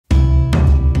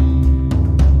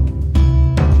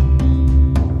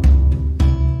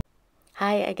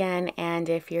Hi again, and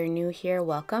if you're new here,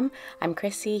 welcome. I'm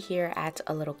Chrissy here at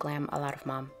A Little Glam, A Lot of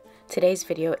Mom. Today's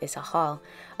video is a haul,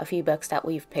 a few books that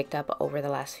we've picked up over the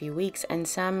last few weeks, and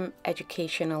some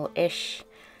educational-ish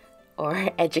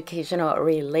or educational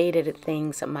related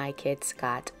things my kids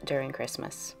got during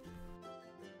Christmas.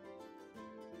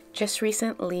 Just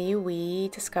recently, we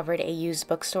discovered a used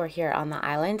bookstore here on the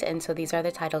island, and so these are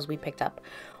the titles we picked up.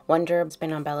 Wonder has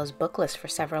been on Bella's book list for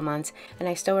several months, and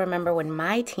I still remember when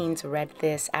my teens read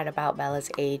this at about Bella's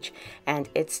age, and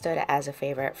it stood as a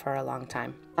favorite for a long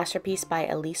time. Masterpiece by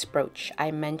Elise Broach.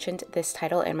 I mentioned this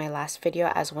title in my last video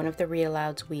as one of the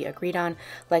read-alouds we agreed on,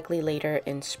 likely later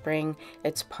in spring.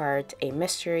 It's part a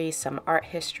mystery, some art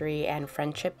history, and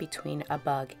friendship between a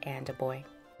bug and a boy.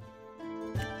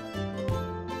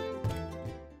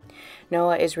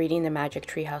 Noah is reading the Magic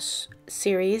Treehouse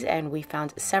series, and we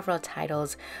found several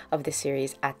titles of the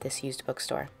series at this used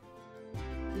bookstore.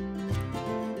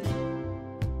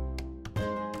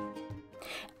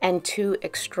 And two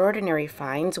extraordinary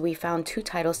finds. We found two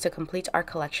titles to complete our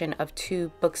collection of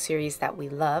two book series that we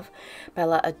love.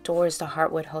 Bella adores the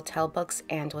Heartwood Hotel books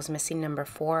and was missing number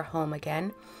 4, Home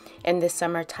Again. In this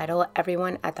summer title,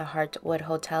 everyone at the Heartwood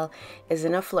Hotel is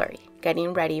in a flurry,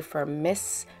 getting ready for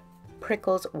Miss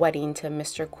Prickle's wedding to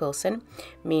Mr. Quilson.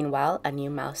 Meanwhile, a new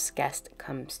mouse guest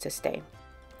comes to stay.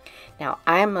 Now,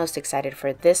 I am most excited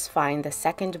for this find, the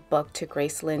second book to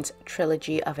Grace Lin's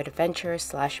trilogy of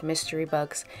adventure/mystery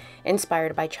books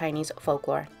inspired by Chinese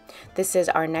folklore. This is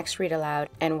our next read aloud,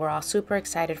 and we're all super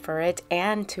excited for it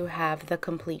and to have the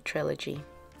complete trilogy.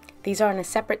 These are in a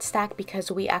separate stack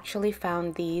because we actually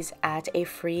found these at a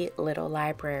free little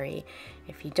library.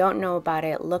 If you don't know about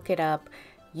it, look it up.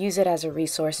 Use it as a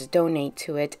resource, donate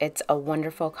to it. It's a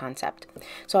wonderful concept.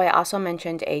 So I also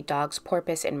mentioned A Dog's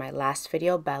Porpoise in my last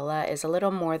video. Bella is a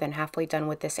little more than halfway done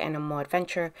with this animal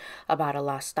adventure about a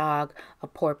lost dog, a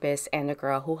porpoise, and a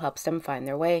girl who helps them find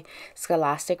their way.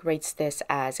 Scholastic rates this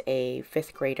as a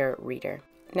 5th grader reader.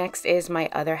 Next is My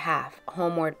Other Half,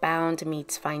 Homeward Bound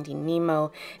meets Finding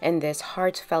Nemo, in this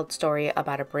heartfelt story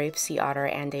about a brave sea otter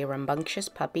and a rambunctious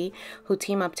puppy who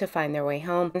team up to find their way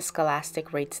home.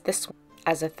 Scholastic rates this one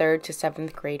as a 3rd to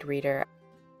 7th grade reader.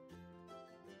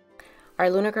 Our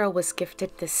Luna girl was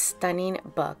gifted this stunning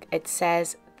book. It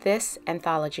says, "This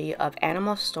anthology of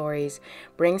animal stories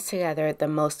brings together the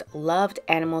most loved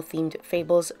animal-themed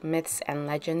fables, myths, and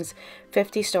legends,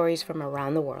 50 stories from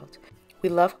around the world." We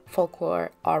love folklore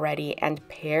already, and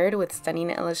paired with stunning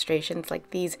illustrations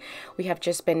like these, we have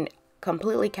just been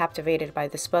completely captivated by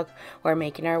this book. We're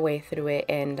making our way through it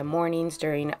in the mornings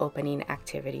during opening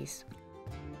activities.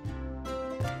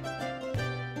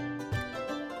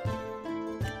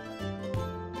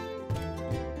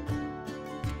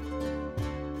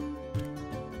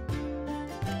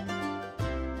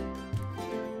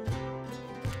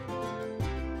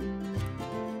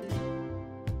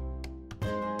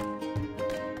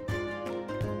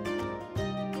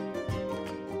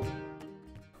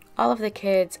 All of the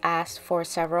kids asked for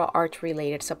several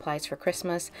art-related supplies for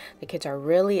Christmas. The kids are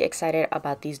really excited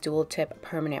about these dual-tip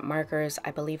permanent markers.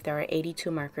 I believe there are 82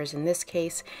 markers in this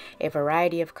case, a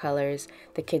variety of colors.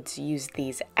 The kids use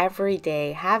these every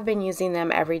day, have been using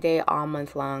them every day all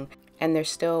month long, and they're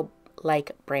still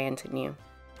like brand new.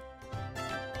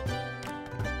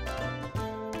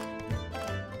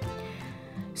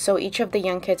 So each of the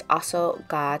young kids also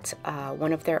got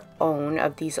one of their own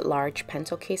of these large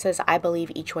pencil cases. I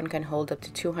believe each one can hold up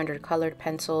to 200 colored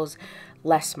pencils,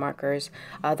 less markers.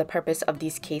 The purpose of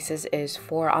these cases is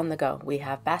for on the go. We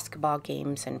have basketball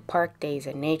games and park days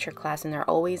and nature class, and they're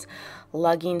always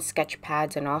lugging sketch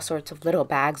pads and all sorts of little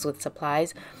bags with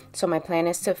supplies. So my plan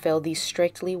is to fill these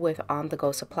strictly with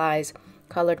on-the-go supplies,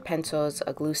 colored pencils,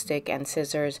 a glue stick, and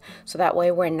scissors, so that way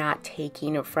we're not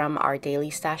taking from our daily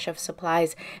stash of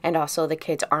supplies, and also the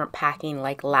kids aren't packing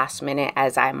like last minute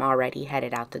as I'm already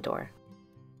headed out the door.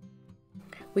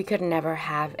 We could never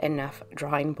have enough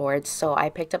drawing boards, so I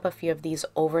picked up a few of these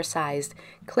oversized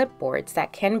clipboards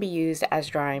that can be used as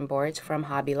drawing boards from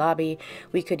Hobby Lobby.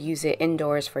 We could use it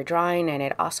indoors for drawing, and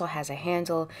it also has a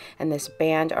handle and this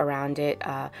band around it,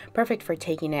 perfect for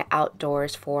taking it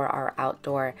outdoors for our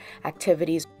outdoor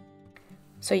activities.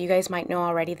 So you guys might know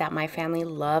already that my family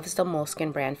loves the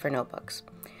Moleskine brand for notebooks.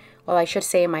 Well, I should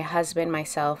say my husband,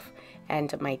 myself,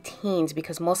 and my teens,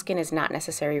 because Moleskine is not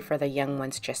necessary for the young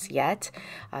ones just yet.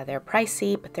 They're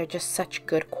pricey, but they're just such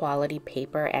good quality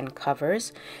paper and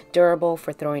covers, durable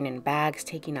for throwing in bags,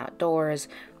 taking outdoors,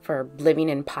 for living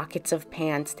in pockets of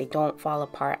pants. They don't fall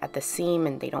apart at the seam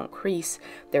and they don't crease.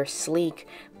 They're sleek,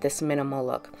 this minimal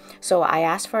look. So I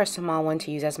asked for a small one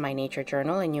to use as my nature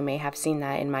journal, and you may have seen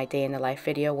that in my day in the life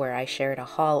video where I shared a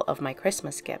haul of my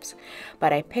Christmas gifts.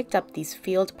 But I picked up these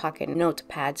field pocket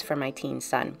notepads for my teen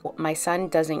son. My son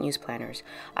doesn't use planners.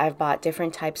 I've bought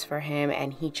different types for him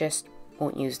and he just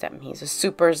won't use them. He's a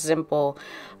super simple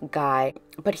guy,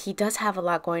 but he does have a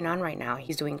lot going on right now.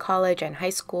 He's doing college and high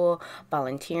school,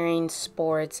 volunteering,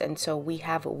 sports, and so we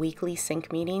have weekly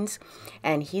sync meetings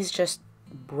and he's just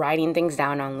writing things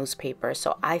down on loose paper.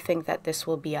 So I think that this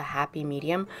will be a happy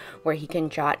medium where he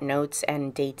can jot notes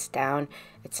and dates down.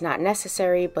 It's not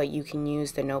necessary, but you can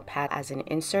use the notepad as an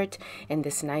insert in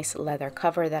this nice leather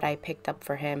cover that I picked up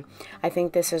for him. I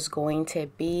think this is going to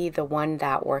be the one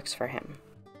that works for him.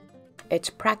 It's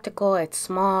practical, it's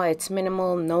small, it's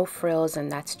minimal, no frills,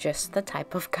 and that's just the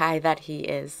type of guy that he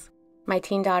is. My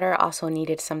teen daughter also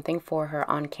needed something for her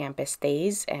on-campus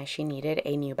days, and she needed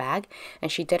a new bag,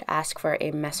 and she did ask for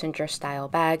a messenger style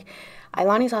bag.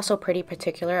 Ailani's also pretty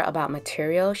particular about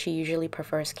material. She usually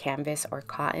prefers canvas or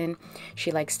cotton.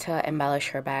 She likes to embellish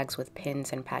her bags with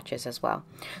pins and patches as well.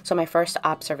 So my first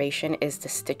observation is the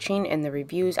stitching. In the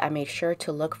reviews, I made sure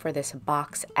to look for this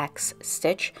box X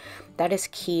stitch. That is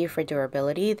key for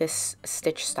durability. This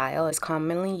stitch style is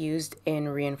commonly used in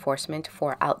reinforcement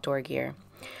for outdoor gear.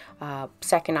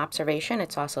 Second observation,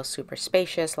 it's also super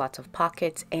spacious, lots of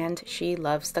pockets, and she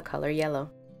loves the color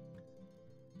yellow.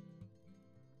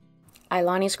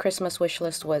 Ailani's Christmas wish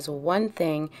list was one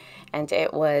thing, and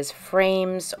it was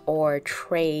frames or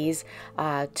trays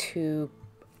to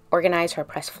organize her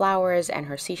pressed flowers and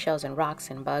her seashells and rocks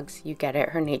and bugs. You get it,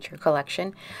 her nature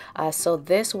collection. So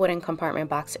this wooden compartment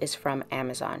box is from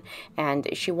Amazon, and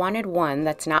she wanted one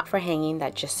that's not for hanging,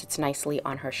 that just sits nicely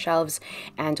on her shelves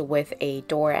and with a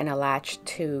door and a latch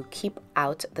to keep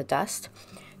out the dust.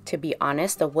 To be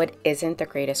honest, the wood isn't the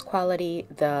greatest quality.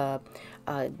 The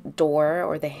door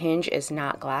or the hinge is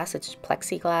not glass, it's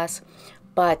plexiglass.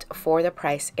 But for the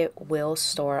price, it will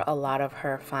store a lot of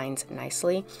her finds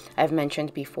nicely. I've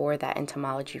mentioned before that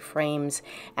entomology frames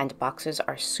and boxes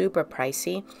are super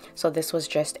pricey, so this was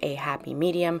just a happy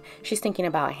medium. She's thinking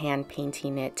about hand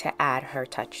painting it to add her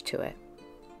touch to it.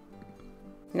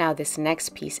 Now this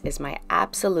next piece is my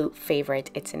absolute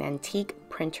favorite. It's an antique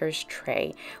printer's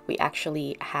tray. We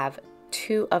actually have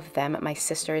two of them. My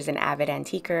sister is an avid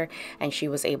antiquer and she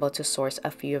was able to source a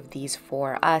few of these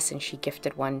for us, and she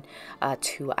gifted one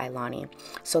to Ailani.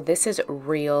 So this is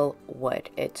real wood.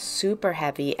 It's super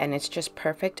heavy and it's just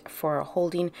perfect for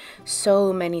holding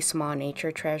so many small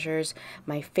nature treasures.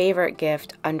 My favorite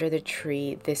gift under the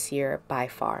tree this year by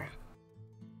far.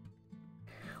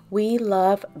 We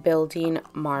love building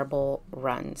marble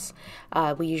runs.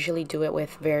 We usually do it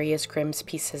with various Grimm's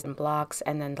pieces and blocks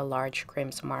and then the large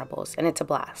Grimm's marbles, and it's a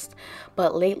blast.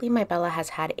 But lately my Bella has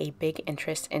had a big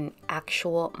interest in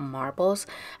actual marbles.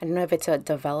 I don't know if it's a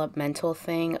developmental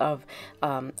thing of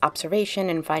observation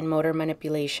and fine motor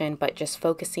manipulation, but just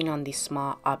focusing on these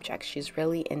small objects. She's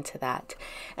really into that.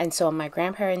 And so my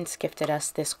grandparents gifted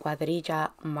us this cuadrilla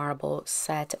marble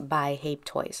set by Hape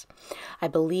Toys. I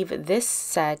believe this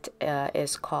set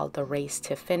is called the Race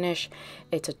to Finish.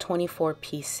 It's a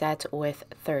 24-piece set with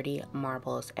 30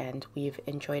 marbles, and we've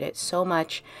enjoyed it so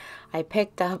much. I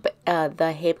picked up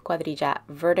the Hape Cuadrilla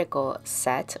Vertical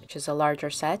set, which is a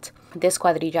larger set. This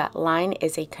Cuadrilla line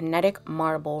is a kinetic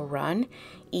marble run.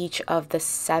 Each of the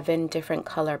 7 different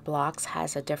color blocks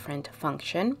has a different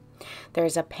function.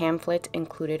 There's a pamphlet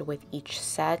included with each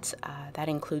set that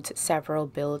includes several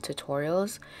build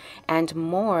tutorials and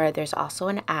more. There's also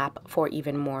an app for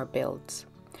even more builds.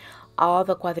 All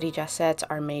the cuadrilla sets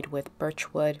are made with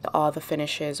birch wood. All the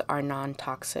finishes are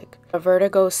non-toxic. The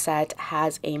Vertigo set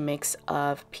has a mix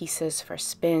of pieces for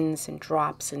spins and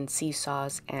drops and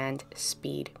seesaws and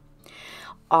speed.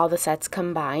 All the sets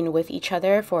combine with each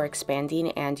other for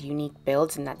expanding and unique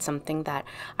builds, and that's something that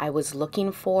I was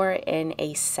looking for in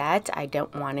a set. I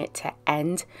don't want it to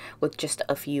end with just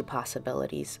a few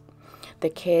possibilities. The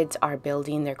kids are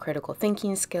building their critical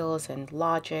thinking skills and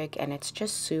logic, and it's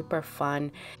just super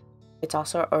fun. It's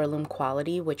also heirloom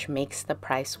quality, which makes the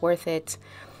price worth it.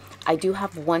 I do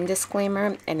have one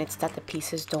disclaimer, and it's that the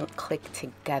pieces don't click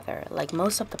together. Like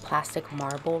most of the plastic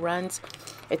marble runs,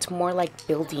 it's more like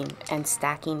building and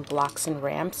stacking blocks and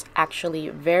ramps, actually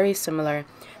very similar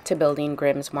to building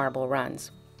Grimm's marble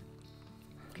runs.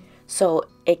 So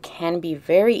it can be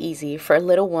very easy for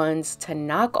little ones to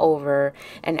knock over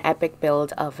an epic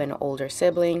build of an older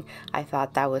sibling. I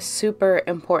thought that was super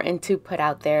important to put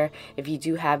out there. If you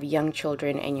do have young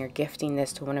children and you're gifting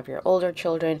this to one of your older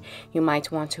children, you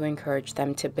might want to encourage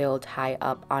them to build high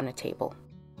up on a table.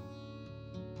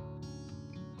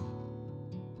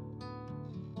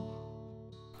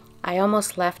 I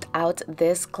almost left out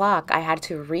this clock. I had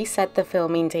to reset the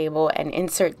filming table and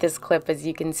insert this clip, as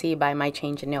you can see by my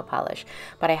change in nail polish.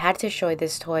 But I had to show you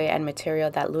this toy and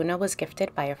material that Luna was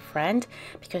gifted by a friend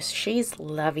because she's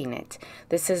loving it.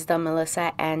 This is the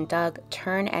Melissa and Doug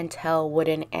Turn and Tell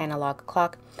wooden analog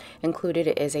clock. Included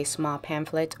is a small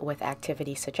pamphlet with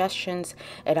activity suggestions.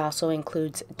 It also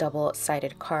includes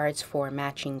double-sided cards for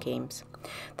matching games.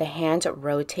 The hands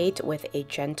rotate with a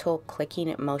gentle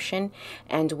clicking motion,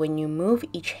 and when you move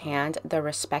each hand, the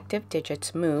respective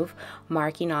digits move,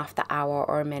 marking off the hour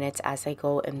or minutes as they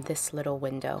go in this little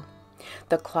window.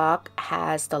 The clock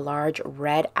has the large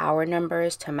red hour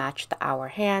numbers to match the hour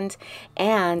hand,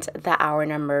 and the hour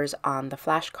numbers on the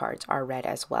flashcards are red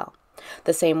as well.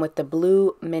 The same with the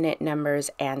blue minute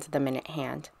numbers and the minute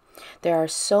hand. There are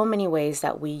so many ways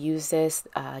that we use this,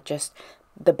 just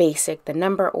the basic, the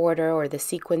number order or the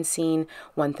sequencing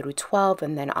 1 through 12,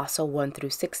 and then also 1 through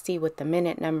 60 with the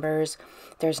minute numbers.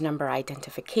 There's number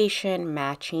identification,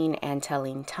 matching, and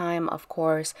telling time, of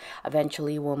course.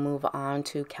 Eventually we'll move on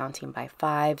to counting by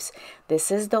fives.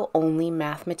 This is the only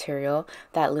math material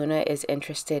that Luna is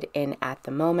interested in at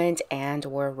the moment, and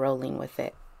we're rolling with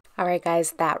it. Alright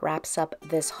guys, that wraps up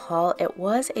this haul. It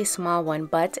was a small one,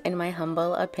 but in my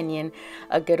humble opinion,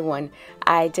 a good one.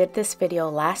 I did this video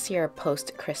last year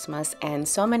post Christmas, and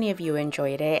so many of you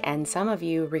enjoyed it, and some of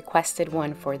you requested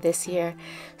one for this year.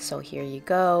 So here you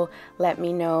go. Let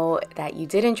me know that you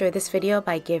did enjoy this video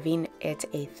by giving it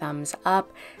a thumbs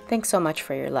up. Thanks so much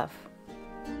for your love.